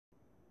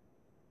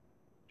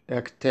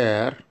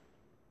Esther,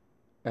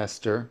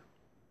 Esther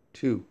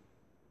 2.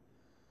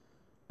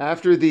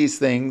 After these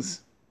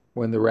things,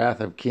 when the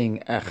wrath of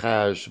King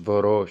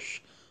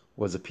Ahasuerus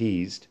was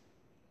appeased,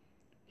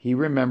 he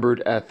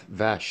remembered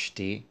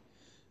Vashti,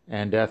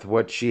 and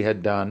what she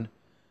had done,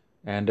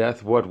 and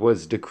what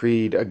was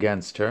decreed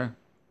against her.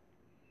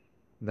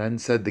 Then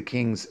said the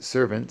king's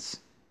servants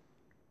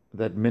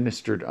that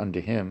ministered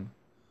unto him,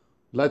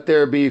 Let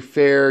there be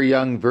fair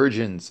young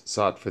virgins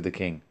sought for the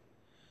king,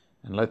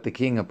 and let the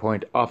king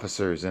appoint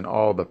officers in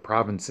all the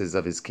provinces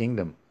of his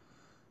kingdom,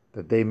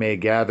 that they may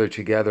gather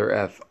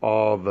together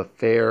all the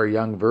fair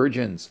young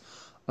virgins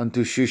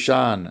unto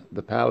Shushan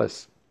the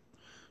palace,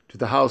 to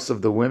the house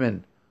of the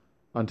women,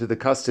 unto the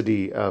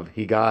custody of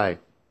Hegai,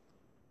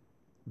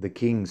 the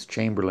king's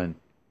chamberlain,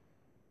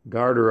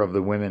 guarder of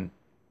the women,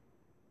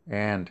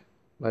 and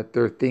let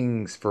their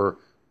things for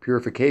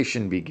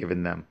purification be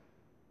given them.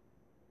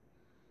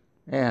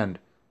 And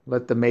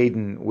let the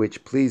maiden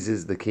which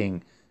pleases the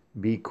king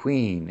be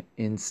queen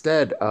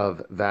instead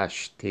of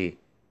Vashti.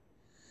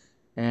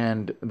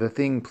 And the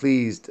thing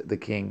pleased the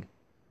king,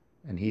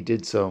 and he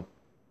did so.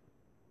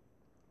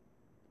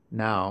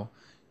 Now,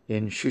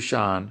 in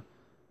Shushan,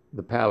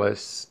 the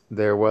palace,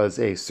 there was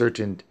a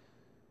certain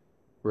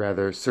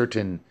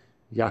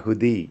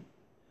Yahudi,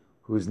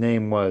 whose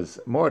name was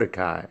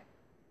Mordecai,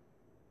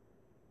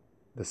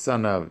 the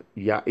son of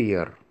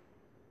Yair,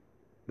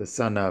 the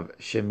son of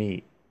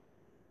Shemi,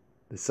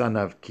 the son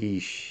of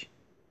Kish,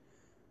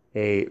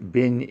 a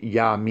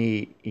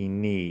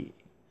Binyamini,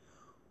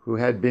 who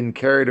had been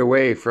carried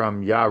away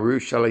from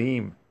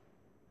Yerushalayim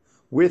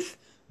with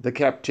the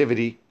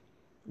captivity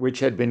which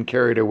had been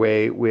carried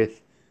away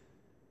with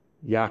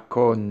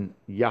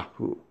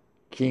Yahu,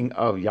 king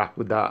of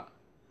Yehudah,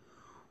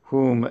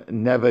 whom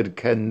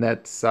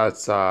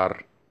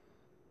Nebuchadnezzar,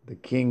 the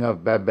king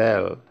of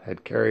Babel,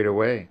 had carried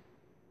away.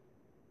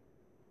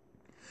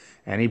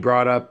 And he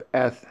brought up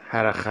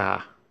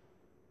Harachah,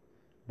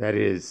 that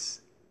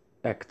is,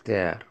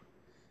 Esther,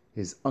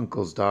 his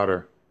uncle's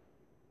daughter,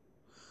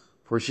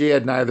 for she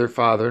had neither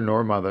father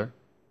nor mother,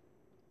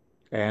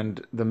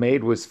 and the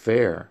maid was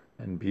fair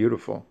and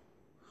beautiful,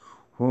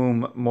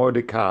 whom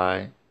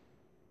Mordecai,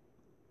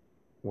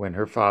 when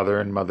her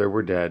father and mother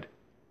were dead,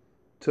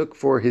 took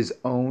for his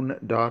own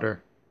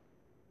daughter.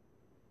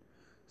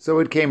 So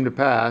it came to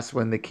pass,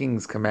 when the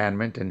king's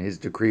commandment and his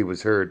decree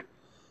was heard,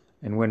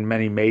 and when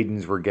many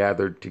maidens were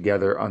gathered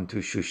together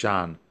unto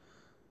Shushan,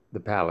 the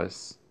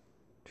palace,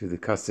 to the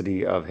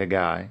custody of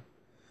Hegai,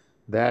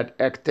 that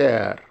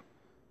Esther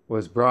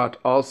was brought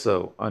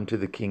also unto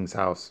the king's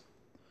house,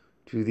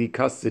 to the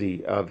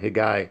custody of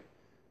Hegai,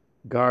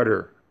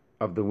 guarder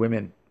of the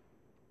women.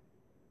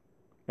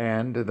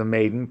 And the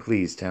maiden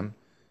pleased him,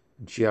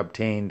 and she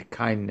obtained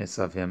kindness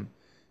of him,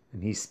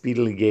 and he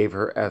speedily gave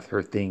her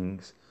her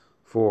things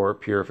for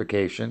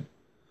purification,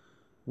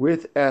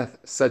 with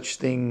such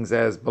things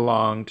as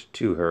belonged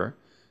to her,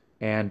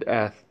 and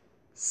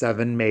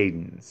 7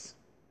 maidens,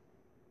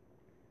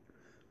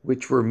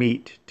 which were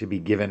meet to be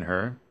given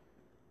her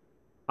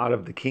out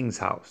of the king's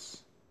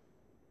house.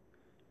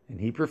 And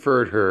he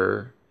preferred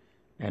her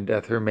and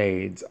her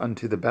maids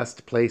unto the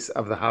best place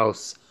of the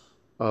house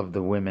of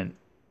the women.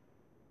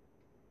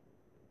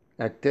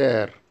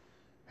 Esther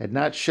had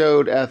not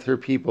showed her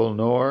people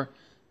nor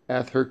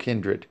her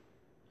kindred,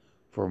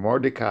 for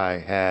Mordecai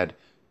had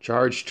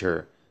charged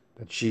her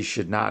that she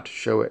should not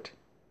show it.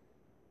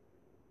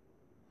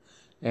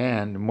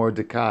 And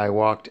Mordecai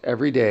walked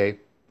every day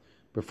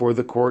before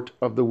the court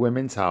of the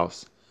women's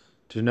house,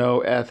 to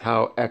know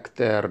how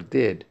Esther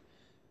did,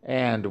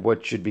 and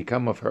what should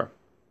become of her.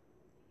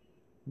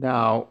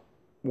 Now,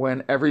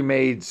 when every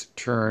maid's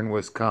turn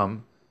was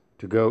come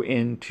to go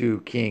in to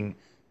King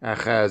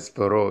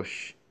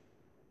Ahasuerus,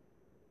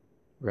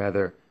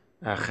 after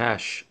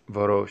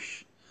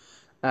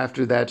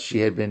that she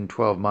had been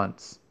 12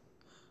 months,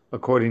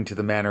 according to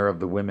the manner of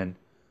the women,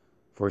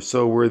 for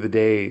so were the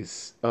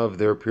days of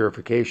their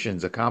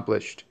purifications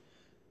accomplished,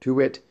 to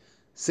wit,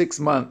 6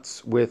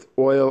 months with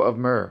oil of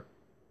myrrh,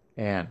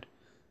 and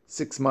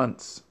 6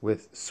 months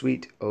with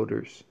sweet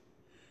odors,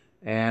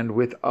 and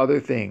with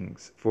other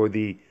things for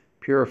the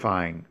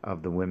purifying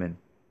of the women.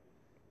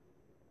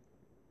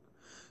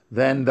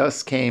 Then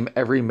thus came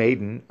every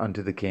maiden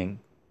unto the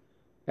king,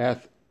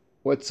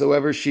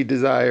 whatsoever she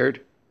desired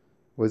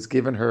was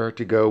given her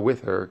to go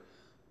with her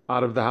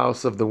out of the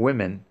house of the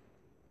women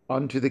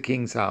unto the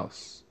king's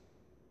house.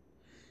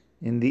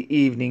 In the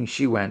evening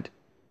she went,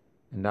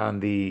 and on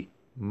the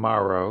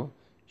morrow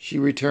she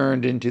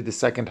returned into the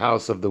second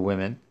house of the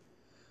women,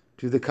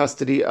 to the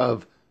custody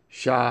of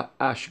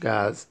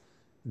Ashgaz,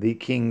 the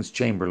king's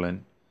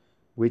chamberlain,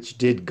 which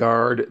did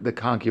guard the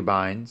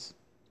concubines.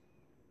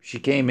 She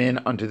came in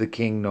unto the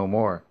king no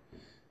more,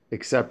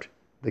 except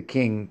the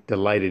king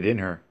delighted in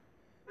her,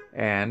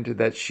 and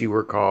that she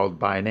were called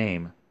by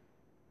name.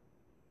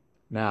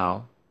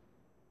 Now,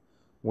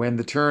 when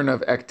the turn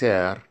of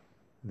Esther,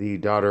 the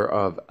daughter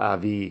of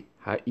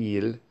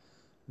Avihail,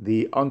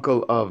 the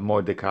uncle of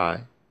Mordecai,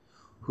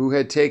 who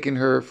had taken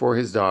her for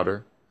his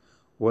daughter,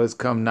 was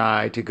come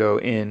nigh to go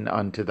in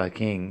unto the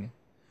king,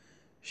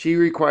 she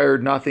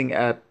required nothing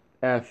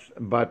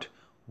but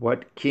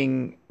what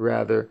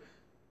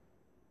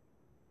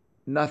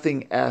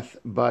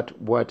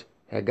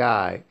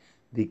Haggai,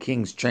 the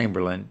king's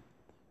chamberlain,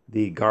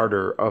 the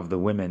guarder of the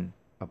women,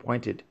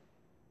 appointed.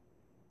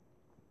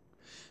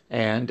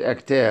 And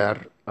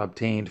Ecter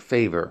obtained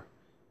favor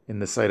in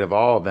the sight of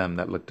all them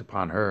that looked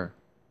upon her.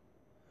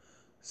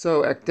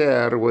 So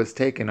Ecter was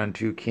taken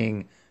unto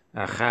King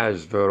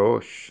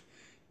Achashverosh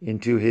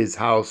into his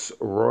house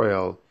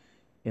royal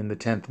in the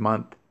 10th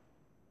month,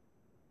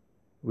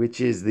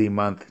 which is the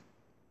month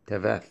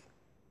Teveth,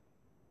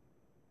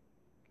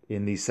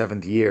 in the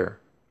 7th year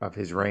of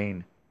his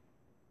reign.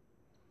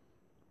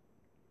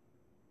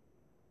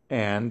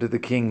 And the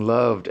king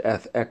loved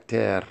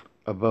Ecter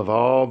above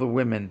all the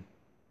women,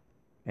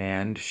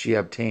 and she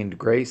obtained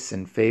grace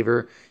and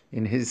favor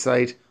in his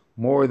sight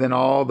more than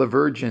all the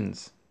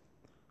virgins,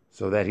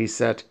 so that he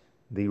set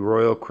the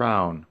royal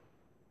crown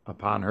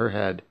upon her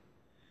head,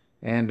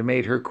 and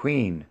made her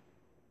queen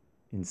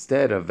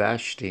instead of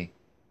Vashti.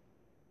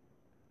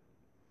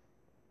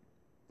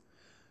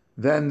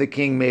 Then the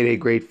king made a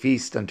great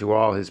feast unto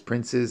all his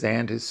princes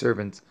and his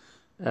servants,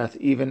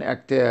 even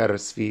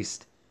Ecter's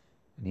feast,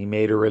 and he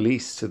made a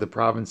release to the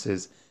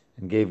provinces,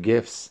 and gave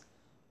gifts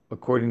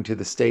according to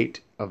the state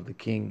of the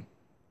king.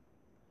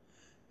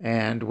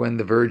 And when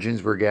the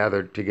virgins were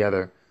gathered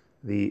together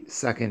the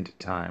 2nd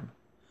time,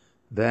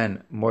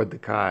 then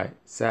Mordecai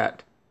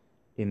sat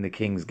in the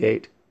king's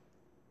gate.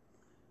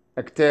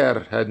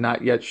 Ecter had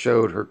not yet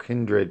showed her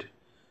kindred,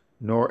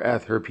 nor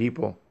her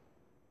people,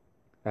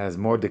 as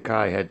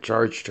Mordecai had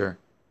charged her,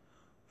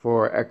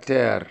 for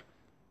Ecter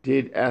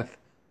did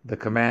the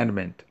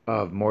commandment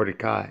of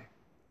Mordecai,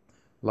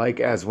 like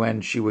as when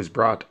she was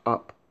brought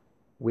up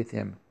with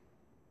him.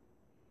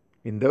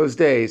 In those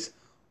days,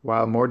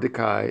 while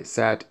Mordecai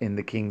sat in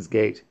the king's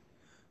gate,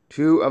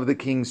 2 of the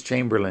king's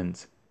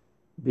chamberlains,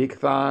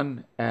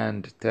 Bigthan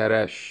and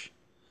Teresh,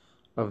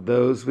 of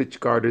those which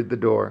guarded the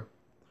door,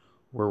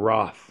 were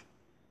wroth,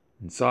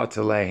 and sought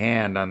to lay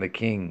hand on the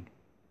king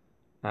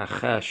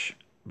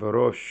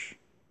Achashverosh.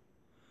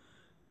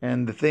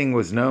 And the thing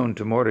was known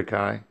to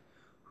Mordecai,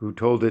 who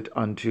told it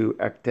unto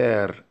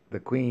Ecter the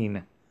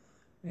queen,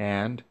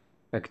 and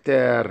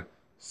Ecter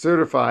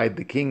certified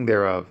the king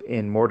thereof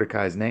in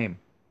Mordecai's name.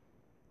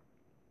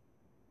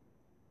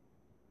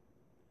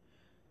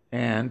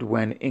 And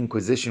when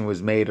inquisition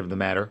was made of the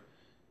matter,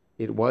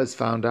 it was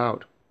found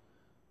out.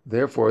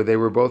 Therefore they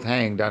were both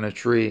hanged on a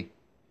tree.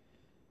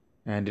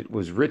 And it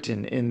was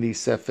written in the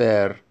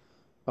Sefer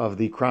of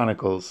the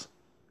Chronicles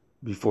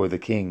before the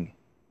king.